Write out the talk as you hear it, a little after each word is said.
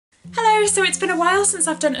Hello, so it's been a while since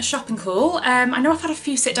I've done a shopping haul. I know I've had a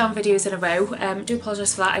few sit down videos in a row, do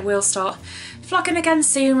apologise for that. I will start vlogging again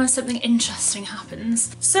soon when something interesting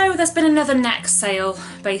happens. So there's been another next sale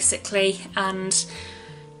basically, and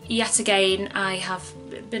yet again I have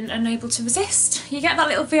been unable to resist. You get that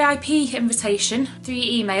little VIP invitation through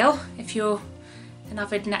your email if you're an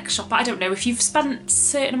avid next shopper. I don't know, if you've spent a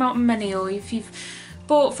certain amount of money or if you've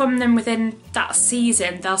bought from them within that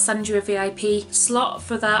season, they'll send you a VIP slot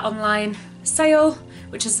for their online sale,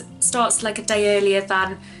 which starts like a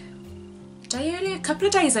couple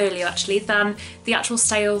of days earlier actually than the actual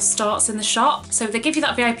sale starts in the shop. So they give you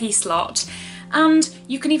that VIP slot, and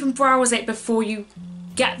you can even browse it before you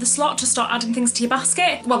get the slot to start adding things to your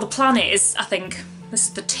basket. Well, the plan is, I think, this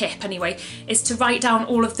is the tip anyway, is to write down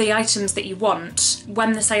all of the items that you want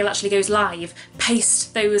when the sale actually goes live,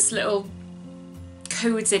 paste those little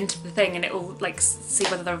codes into the thing and it'll like see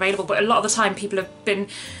whether they're available. But a lot of the time people have been,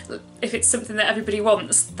 if it's something that everybody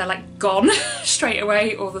wants, they're like gone straight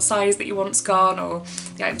away, or the size that you want's gone, or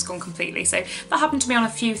the item's gone completely. So that happened to me on a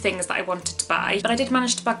few things that I wanted to buy, but I did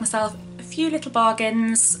manage to bag myself a few little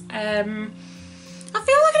bargains. I feel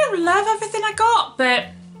like I don't love everything I got, but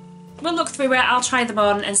we'll look through it, I'll try them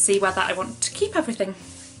on and see whether I want to keep everything.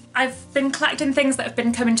 I've been collecting things that have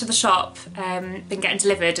been coming to the shop, been getting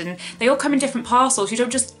delivered, and they all come in different parcels. You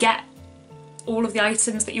don't just get all of the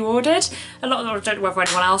items that you ordered. I don't know whether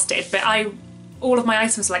anyone else did, but all of my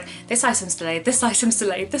items were like, this item's delayed, this item's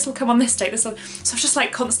delayed, this will come on this date, this will... So I was just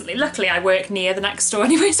like constantly, luckily I work near the next store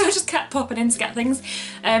anyway, so I just kept popping in to get things.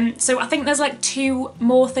 So I think there's like 2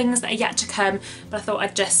 more things that are yet to come, but I thought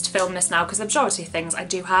I'd just film this now because the majority of things I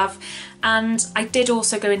do have. And I did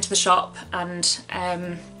also go into the shop and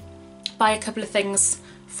buy a couple of things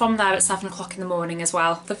from there at 7 o'clock in the morning as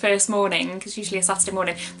well. The first morning, because usually a Saturday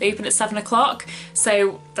morning, they open at 7 o'clock,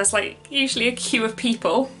 so there's like usually a queue of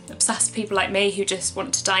people, obsessed people like me, who just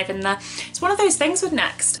want to dive in there. It's one of those things with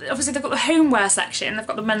Next. Obviously they've got the homeware section, they've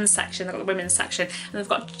got the men's section, they've got the women's section, and they've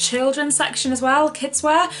got children's section as well, kids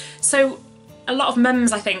wear. So a lot of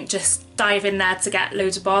mums, I think, just dive in there to get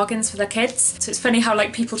loads of bargains for their kids. So it's funny how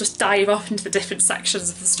like people just dive off into the different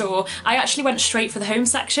sections of the store. I actually went straight for the home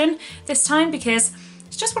section this time because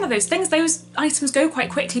it's just one of those things. Those items go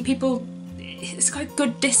quite quickly. It's got a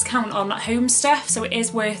good discount on home stuff, so it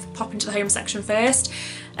is worth popping to the home section first.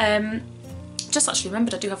 Just actually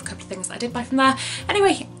remembered I do have a couple of things that I did buy from there.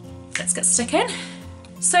 Anyway, let's get sticking.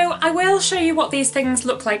 So I will show you what these things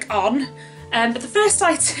look like on. But the first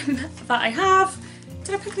item that I have,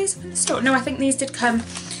 did I pick these up in the store? No, I think these did come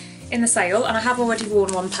in the sale, and I have already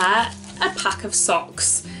worn one pair. A pack of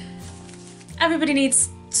socks. Everybody needs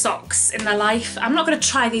socks in their life. I'm not going to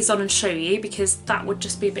try these on and show you because that would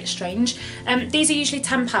just be a bit strange. These are usually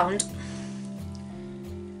 £10.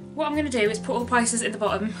 What I'm going to do is put all the prices in the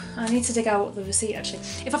bottom. I need to dig out the receipt actually.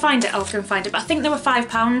 If I find it, I'll go and find it, but I think they were £5.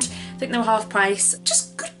 I think they were half price.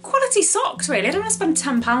 Just good quality socks really. I don't want to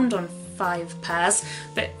spend £10 on 5 pairs,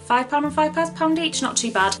 but £5 on 5 pairs, £1 each, not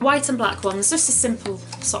too bad. White and black ones, just as simple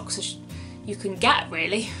socks as you can get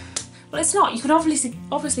really. Well, it's not, you can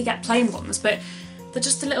obviously get plain ones, but they're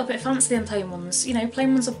just a little bit fancier than plain ones. You know,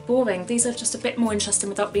 plain ones are boring. These are just a bit more interesting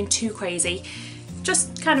without being too crazy.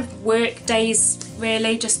 Just kind of work days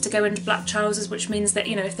really, just to go into black trousers, which means that,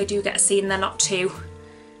 you know, if they do get a scene, they're not too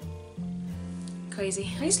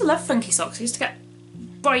crazy. I used to love funky socks. I used to get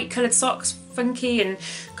bright coloured socks, funky and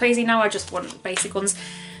crazy. Now I just want basic ones.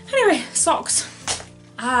 Anyway, socks.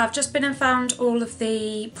 I've just been and found all of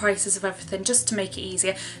the prices of everything just to make it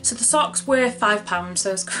easier. So the socks were £5,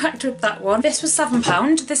 so I was correct with that one. This was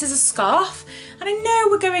 £7. This is a scarf, and I know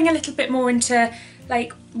we're going a little bit more into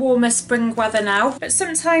like warmer spring weather now, but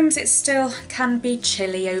sometimes it still can be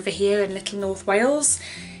chilly over here in little North Wales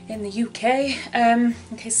in the UK. In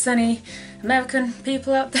case there's any American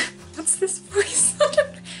people out there. What's this voice?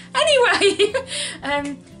 Anyway,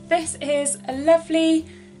 this is a lovely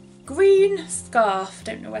green scarf.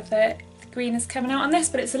 Don't know whether the green is coming out on this,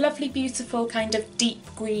 but it's a lovely, beautiful kind of deep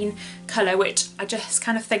green colour, which I just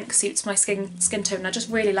kind of think suits my skin tone. I just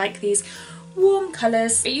really like these warm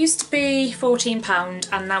colours. It used to be £14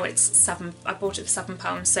 and now it's £7. I bought it for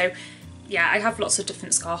 £7. So yeah, I have lots of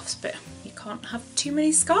different scarves, but you can't have too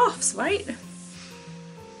many scarves, right?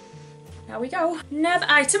 There we go. Another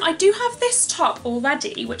item. I do have this top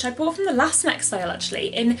already, which I bought from the last Next sale actually,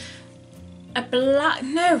 in a black,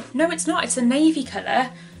 no it's not, it's a navy colour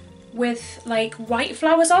with like white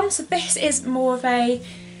flowers on. So this is more of a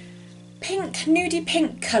pink, nudie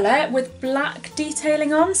pink colour with black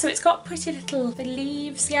detailing on. So it's got pretty little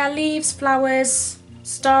leaves, yeah, leaves, flowers,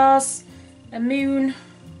 stars, a moon,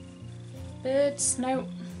 birds, no,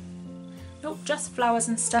 oh, just flowers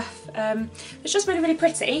and stuff. It's just really, really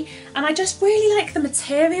pretty, and I just really like the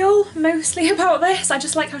material mostly about this. I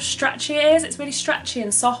just like how stretchy it is. It's really stretchy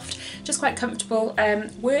and soft, just quite comfortable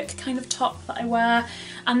work kind of top that I wear,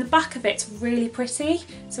 and the back of it's really pretty.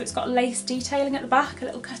 So it's got lace detailing at the back, a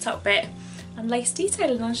little cutout bit, and lace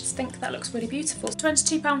detailing, and I just think that looks really beautiful.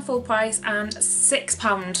 £22 full price and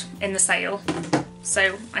 £6 in the sale.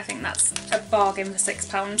 So I think that's a bargain for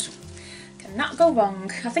 £6. Cannot go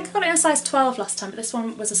wrong. I think I got it in a size 12 last time, but this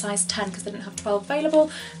one was a size 10 because they didn't have 12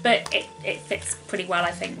 available, but it fits pretty well,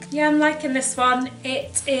 I think. Yeah, I'm liking this one.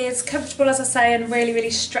 It is comfortable, as I say, and really,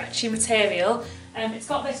 really stretchy material. It's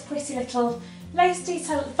got this pretty little lace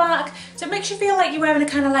detail at the back, so it makes you feel like you're wearing a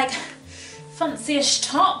kind of like fancy-ish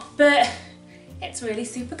top, but it's really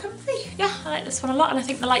super comfy. Yeah, I like this one a lot, and I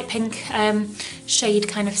think the light pink shade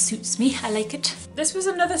kind of suits me. I like it. This was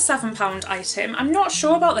another £7 item. I'm not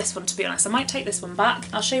sure about this one, to be honest. I might take this one back.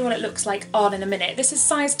 I'll show you what it looks like on in a minute. This is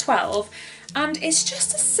size 12, and it's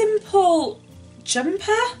just a simple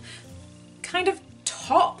jumper kind of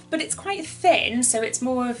top, but it's quite thin, so it's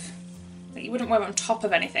more of like you wouldn't wear it on top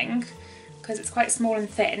of anything because it's quite small and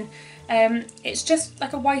thin. It's just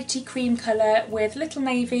like a whitey cream colour with little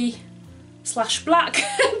navy / black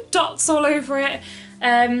dots all over it.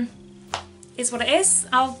 Is what it is.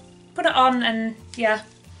 I'll put it on and yeah,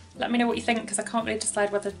 let me know what you think, because I can't really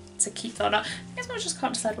decide whether to keep that or not. I guess I just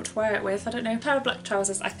can't decide what to wear it with. I don't know. A pair of black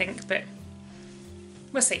trousers, I think, but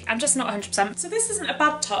we'll see. I'm just not 100%. So this isn't a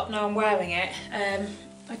bad top now I'm wearing it.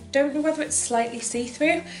 I don't know whether it's slightly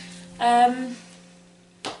see-through. Yeah,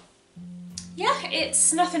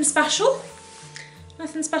 it's nothing special.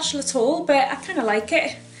 Nothing special at all, but I kind of like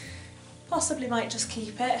it. Possibly might just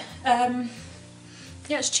keep it.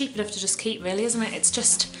 Yeah, it's cheap enough to just keep, really, isn't it? It's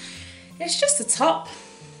just a top.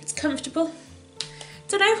 It's comfortable.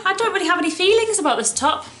 Don't know, I don't really have any feelings about this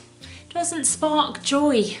top. It doesn't spark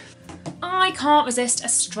joy. I can't resist a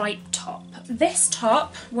striped top. This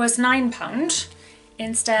top was £9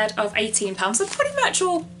 instead of £18. So pretty much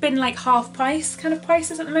all been like half price kind of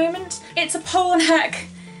prices at the moment. It's a polo neck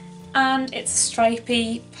and it's a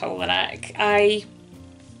stripy polo neck. I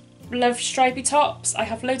love stripy tops. I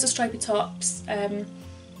have loads of stripy tops, but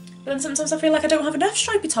then sometimes I feel like I don't have enough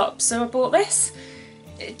stripy tops, so I bought this.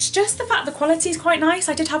 It's just the fact the quality is quite nice.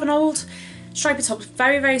 I did have an old stripy top,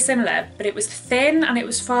 very, very similar, but it was thin and it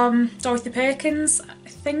was from Dorothy Perkins, I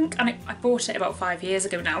think, and I bought it about 5 years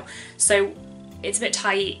ago now, so it's a bit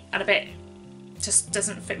tight and a bit just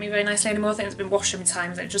doesn't fit me very nicely anymore. I think it's been washed so many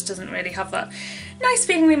times and it just doesn't really have that nice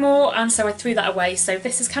feeling anymore, and so I threw that away. So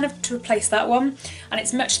this is kind of to replace that one, and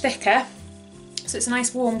it's much thicker, so it's a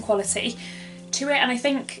nice warm quality to it, and I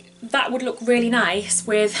think that would look really nice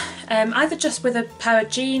with either just with a pair of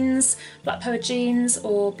jeans, black pair of jeans,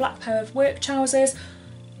 or black pair of work trousers.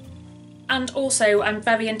 And also I'm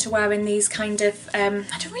very into wearing these kind of, I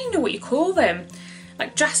don't really know what you call them,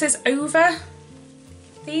 like dresses over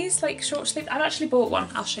these, like short sleeve. I've actually bought one,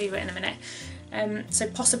 I'll show you it in a minute. So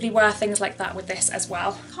possibly wear things like that with this as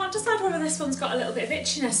well. Can't decide whether this one's got a little bit of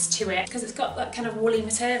itchiness to it because it's got that kind of woolly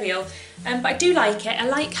material, but I do like it. I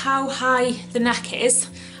like how high the neck is.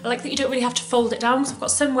 I like that you don't really have to fold it down, because I've got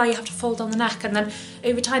some where you have to fold down the neck and then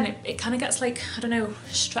over time it kind of gets like, I don't know,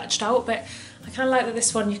 stretched out, but I kind of like that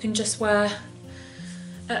this one you can just wear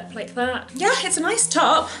up like that. Yeah, it's a nice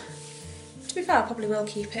top. To be fair, I probably will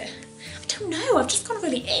keep it. I don't know, I've just gone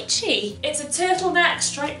really itchy. It's a turtleneck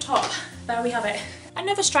striped top. There we have it.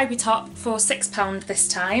 Another stripy top for £6 this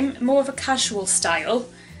time, more of a casual style.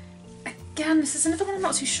 Again, this is another one I'm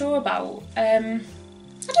not too sure about.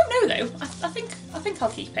 I don't know though, I think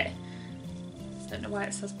I'll keep it. Don't know why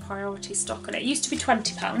it says priority stock on it. It used to be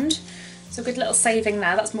 £20, so a good little saving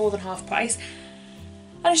there, that's more than half price.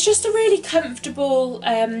 And it's just a really comfortable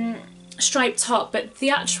striped top, but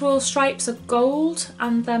the actual stripes are gold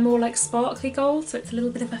and they're more like sparkly gold, so it's a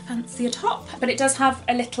little bit of a fancier top. But it does have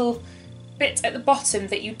a little bit at the bottom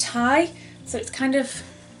that you tie, so it's kind of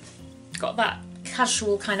got that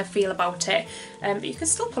casual kind of feel about it, but you can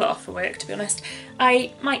still pull it off for work, to be honest.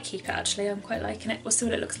 I might keep it actually, I'm quite liking it. We'll see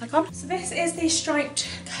what it looks like on. So this is the striped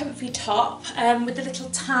comfy top with the little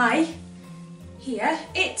tie here.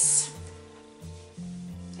 It's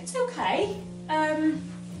okay.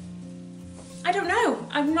 I don't know,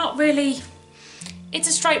 I'm not really, it's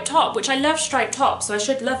a striped top, which I love striped tops, so I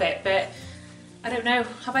should love it, but I don't know,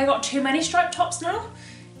 have I got too many striped tops now?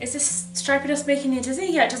 Is this stripiness making you dizzy?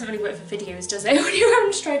 Yeah, it doesn't really work for videos, does it? When you're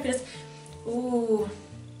wearing stripiness. Ooh,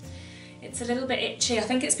 it's a little bit itchy. I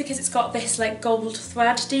think it's because it's got this like gold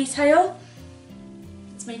thread detail.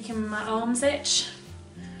 It's making my arms itch.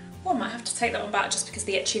 Oh, I might have to take that one back just because of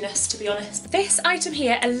the itchiness, to be honest. This item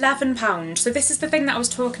here, £11. So this is the thing that I was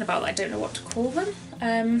talking about that I don't know what to call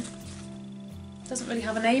them. Doesn't really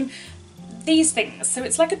have a name. These things, so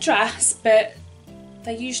it's like a dress, but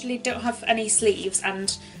they usually don't have any sleeves,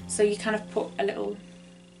 and so you kind of put a little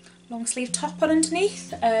long sleeve top on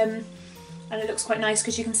underneath. And it looks quite nice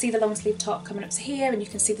because you can see the long sleeve top coming up to here and you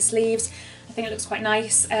can see the sleeves. I think it looks quite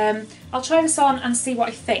nice. I'll try this on and see what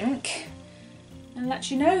I think and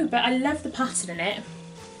let you know, but I love the pattern in it.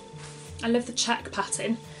 I love the check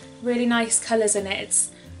pattern. Really nice colours in it.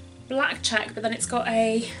 It's black check, but then it's got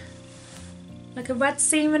like a red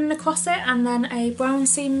seam running across it and then a brown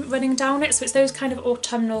seam running down it. So it's those kind of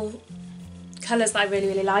autumnal colours that I really,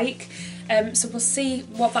 really like. So we'll see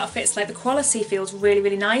what that fits like. The quality feels really,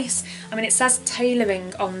 really nice. I mean, it says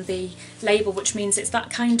tailoring on the label, which means it's that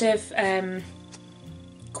kind of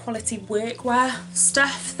quality workwear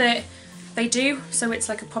stuff that they do. So it's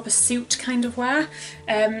like a proper suit kind of wear.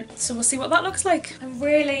 So we'll see what that looks like. I'm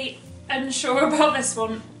really unsure about this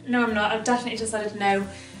one. No, I'm not. I've definitely decided no.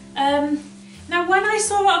 Now, when I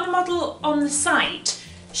saw it on the model on the site,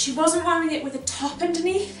 she wasn't wearing it with a top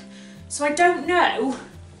underneath. So I don't know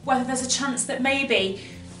whether there's a chance that maybe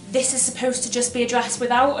this is supposed to just be a dress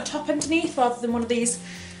without a top underneath rather than one of these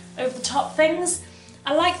over the top things.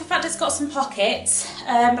 I like the fact it's got some pockets,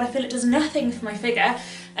 but I feel it does nothing for my figure.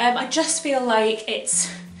 I just feel like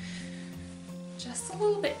it's just a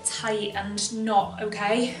little bit tight and not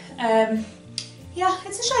okay. Yeah,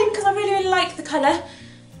 it's a shame because I really, really like the colour.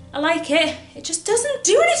 I like it. It just doesn't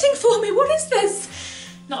do anything for me. What is this?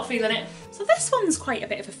 Not feeling it. So this one's quite a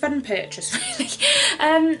bit of a fun purchase, really.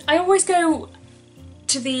 I always go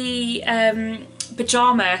to the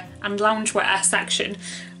pyjama and loungewear section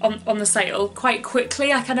on the sale quite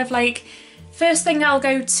quickly. I kind of like, first thing I'll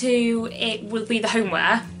go to, it will be the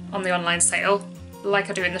homeware on the online sale. Like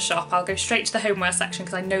I do in the shop, I'll go straight to the homeware section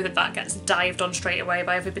because I know that that gets dived on straight away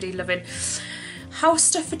by everybody loving house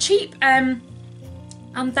stuff for cheap.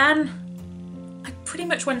 And then I pretty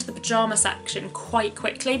much went to the pyjama section quite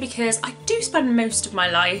quickly because I do spend most of my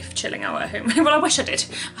life chilling out at home. Well, I wish I did.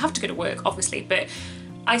 I have to go to work, obviously, but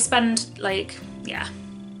I spend like, yeah,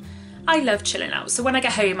 I love chilling out. So when I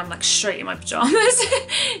get home, I'm like straight in my pyjamas.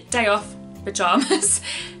 Day off, pyjamas.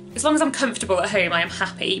 As long as I'm comfortable at home, I am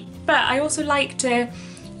happy. But I also like to,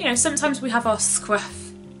 you know, sometimes we have our scruff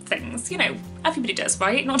things, you know, everybody does,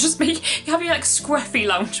 right? Not just me. You have your like scruffy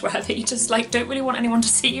loungewear that you just like don't really want anyone to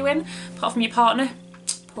see you in, apart from your partner.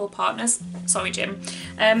 Poor partners. Sorry, Jim.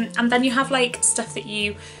 And then you have like stuff that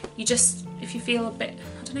you just, if you feel a bit,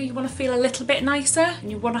 I don't know, you want to feel a little bit nicer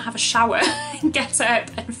and you want to have a shower and get up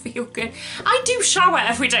and feel good. I do shower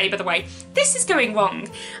every day, by the way. This is going wrong.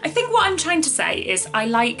 I think what I'm trying to say is I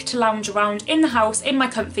like to lounge around in the house in my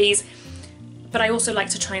comfies, but I also like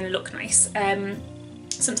to try and look nice.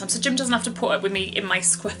 Sometimes, so Jim doesn't have to put up with me in my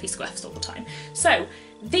scruffy scruffs all the time. So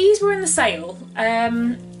these were in the sale.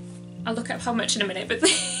 I'll look up how much in a minute, but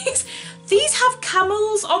these have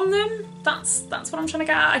camels on them. That's what I'm trying to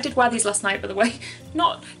get at. I did wear these last night, by the way.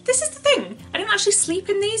 This is the thing. I didn't actually sleep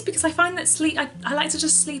in these because I find that I like to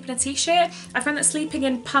just sleep in a t-shirt. I find that sleeping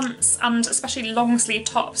in pants and especially long sleeve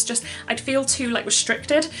tops, I'd feel too like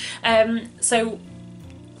restricted. So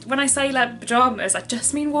when I say like pyjamas, I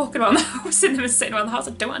just mean walking around the house in them and sitting around the house.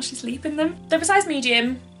 I don't actually sleep in them. They're a size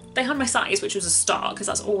medium. They had my size, which was a start, because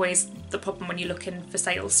that's always the problem when you're looking for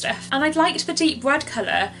sale stuff. And I liked the deep red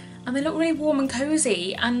colour, and they look really warm and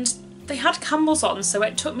cosy, and they had camels on, so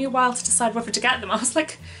it took me a while to decide whether to get them. I was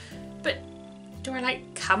like, but do I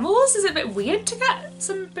like camels? Is it a bit weird to get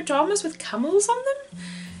some pyjamas with camels on them?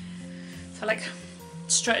 So I like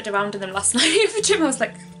strutted around in them last night at the gym. I was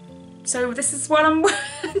like, so this is what I'm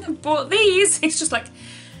wearing. I bought these. He's just like,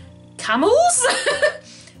 camels?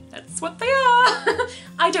 That's what they are.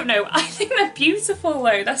 I don't know. I think they're beautiful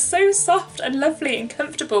though. They're so soft and lovely and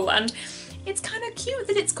comfortable, and it's kind of cute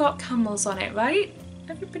that it's got camels on it, right?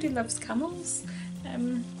 Everybody loves camels.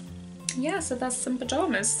 Yeah, so there's some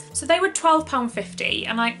pyjamas. So they were £12.50,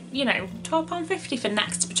 and you know, £12.50 for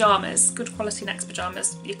Next pyjamas, good quality Next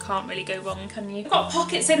pyjamas. You can't really go wrong, can you? They've got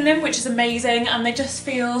pockets in them, which is amazing, and they just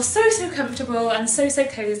feel so, so comfortable and so, so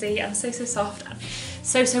cozy and so, so soft and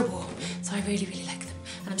so, so warm. So I really, really like them.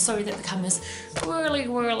 And I'm sorry that the camera's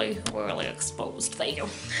really exposed. There you go,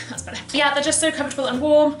 that's better. Yeah, they're just so comfortable and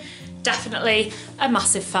warm. Definitely a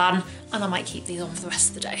massive fan, and I might keep these on for the rest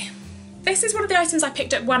of the day. This is one of the items I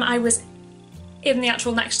picked up when I was in the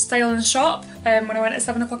actual Next sale in the shop, when I went at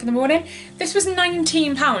 7 o'clock in the morning. This was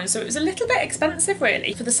 £19, so it was a little bit expensive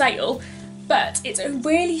really for the sale, but it's a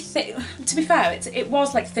really thick, to be fair, it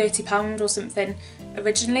was like £30 or something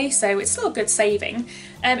originally, so it's still a good saving.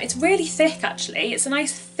 It's really thick actually, it's a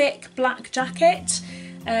nice thick black jacket.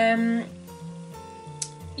 Yeah,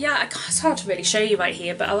 it's hard to really show you right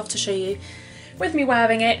here, but I'll have to show you with me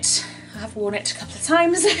wearing it. I have worn it a couple of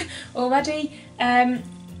times already. I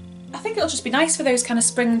think it'll just be nice for those kind of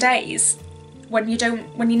spring days when you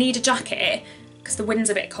need a jacket because the wind's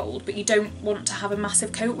a bit cold, but you don't want to have a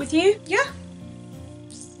massive coat with you. Yeah,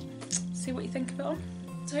 see what you think of it on.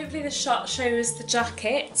 So hopefully this shot shows the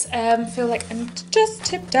jacket. Feel like I need to just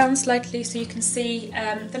tip down slightly so you can see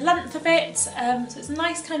the length of it. So it's a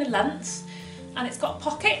nice kind of length, and it's got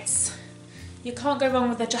pockets. You can't go wrong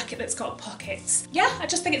with a jacket that's got pockets. Yeah, I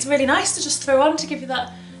just think it's really nice to just throw on to give you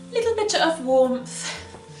that little bit of warmth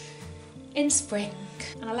in spring.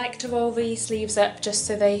 And I like to roll the sleeves up just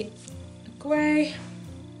so they are grey.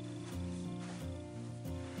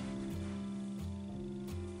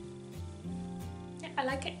 Yeah, I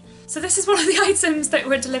like it. So this is one of the items that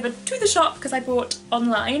were delivered to the shop because I bought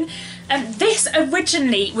online. This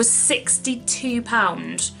originally was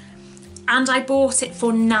 £62 and I bought it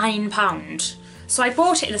for £9. So I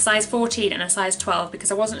bought it in a size 14 and a size 12 because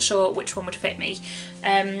I wasn't sure which one would fit me.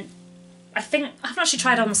 I think, I haven't actually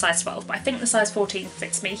tried on the size 12, but I think the size 14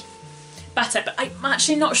 fits me better, but I'm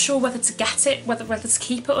actually not sure whether to get it, whether to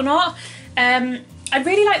keep it or not. I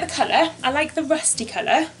really like the colour, I like the rusty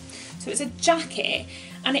colour. So it's a jacket,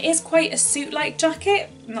 and it is quite a suit-like jacket,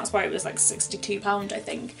 and that's why it was like £62, I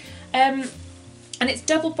think. And it's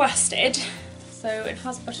double-breasted, so it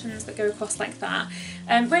has buttons that go across like that.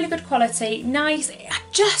 Really good quality, nice. I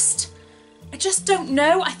just don't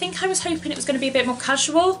know. I think I was hoping it was going to be a bit more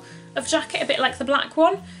casual of jacket, a bit like the black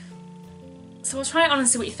one. So I'll try it on and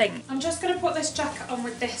see what you think. I'm just going to put this jacket on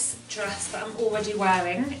with this dress that I'm already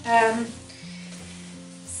wearing.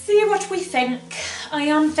 See what we think. I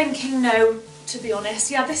am thinking no, to be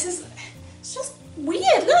honest. Yeah, it's just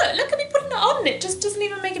weird. Look at me putting it on. It just doesn't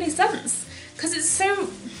even make any sense because it's so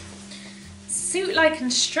suit-like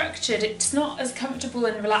and structured. It's not as comfortable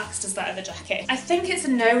and relaxed as that other jacket. I think it's a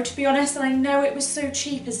no, to be honest, and I know it was so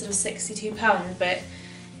cheap instead of £62, but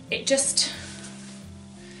it just,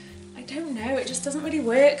 I don't know, it just doesn't really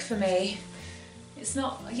work for me. It's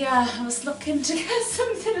not, yeah, I was looking to get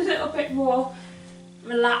something a little bit more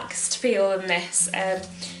relaxed feel than this,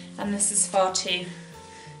 and this is far too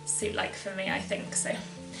suit-like for me, I think, so I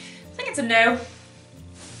think it's a no.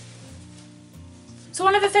 So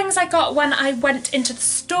one of the things I got when I went into the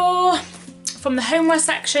store from the homeware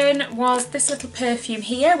section was this little perfume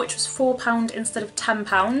here, which was £4 instead of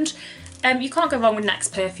 £10. You can't go wrong with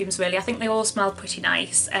Next perfumes really, I think they all smell pretty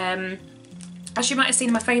nice. As you might have seen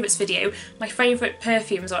in my favourites video, my favourite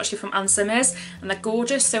perfumes are actually from Ann Summers and they're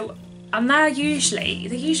gorgeous, and they're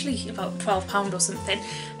usually about £12 or something,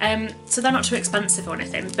 so they're not too expensive or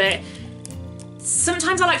anything, but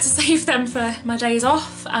sometimes I like to save them for my days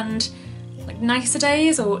off and like nicer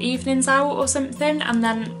days or evenings out or something, and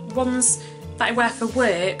then ones that I wear for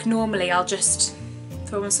work, normally I'll just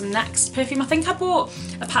throw in some Next perfume. I think I bought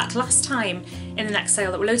a pack last time in the Next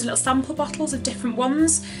sale that were loads of little sample bottles of different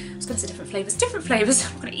ones. I was going to say different flavours,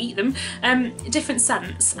 I'm going to eat them, different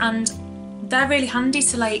scents, and they're really handy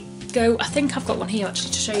to like go, I think I've got one here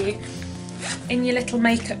actually to show you, in your little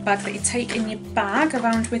makeup bag that you take in your bag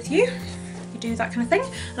around with you. You do that kind of thing.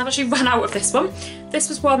 And I've actually run out of this one. This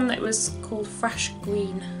was one that was called Fresh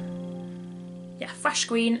Green. Yeah, Fresh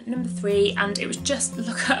Green, number 3, and it was just,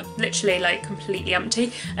 look up, literally like completely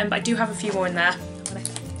empty, but I do have a few more in there. I'm gonna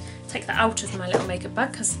take that out of my little makeup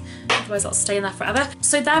bag because otherwise I'll stay in there forever.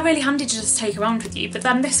 So they're really handy to just take around with you, but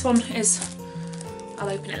then this one is, I'll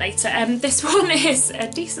open it later, this one is a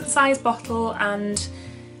decent sized bottle, and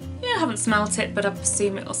yeah, I haven't smelt it, but I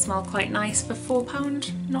presume it'll smell quite nice for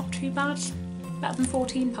 £4, not too bad. Better than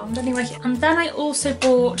 £14 anyway. And then I also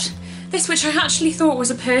bought this, which I actually thought was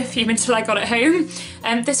a perfume until I got it home.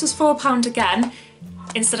 This was £4 again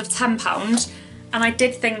instead of £10, and I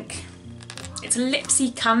did think, it's a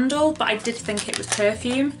Lipsy candle, but I did think it was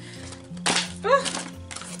perfume.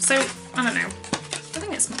 So, I don't know. I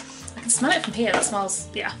think it's, I can smell it from here, that smells,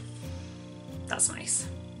 yeah, that's nice.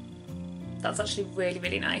 That's actually really,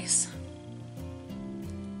 really nice.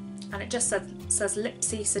 And it just says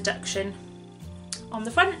Lipsy Seduction on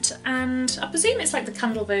the front, and I presume it's like the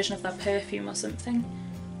candle version of their perfume or something.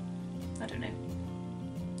 I don't know.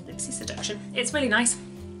 Lipsy Seduction. It's really nice.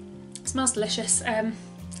 It smells delicious.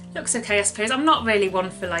 Looks okay, I suppose. I'm not really one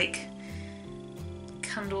for like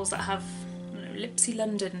candles that have, I don't know, Lipsy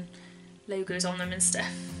London logos on them and stuff.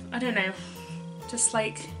 I don't know. Just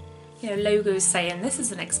like, you know, logos saying this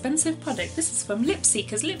is an expensive product, this is from Lipsy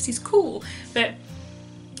because Lipsy's cool. But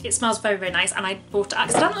It smells very, very nice, and I bought it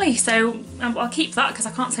accidentally, so I'll keep that because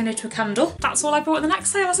I can't say no to a candle. That's all I bought in the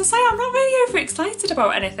next sale. As I say, I'm not really overexcited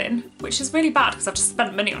about anything, which is really bad because I've just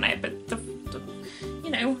spent money on it, but you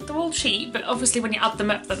know, they're all cheap, but obviously when you add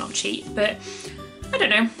them up they're not cheap, but I don't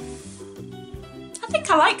know. I think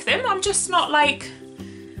I like them, I'm just not like,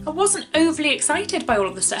 I wasn't overly excited by all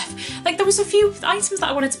of the stuff. Like there was a few items that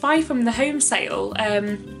I wanted to buy from the home sale,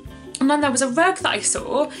 and then there was a rug that I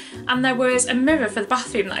saw, and there was a mirror for the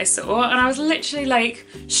bathroom that I saw, and I was literally like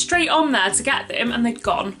straight on there to get them and they'd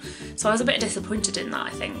gone. So I was a bit disappointed in that, I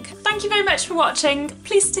think. Thank you very much for watching.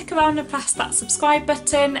 Please stick around and press that subscribe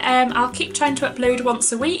button. I'll keep trying to upload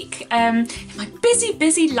once a week in my busy,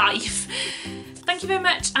 busy life. Thank you very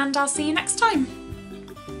much, and I'll see you next time.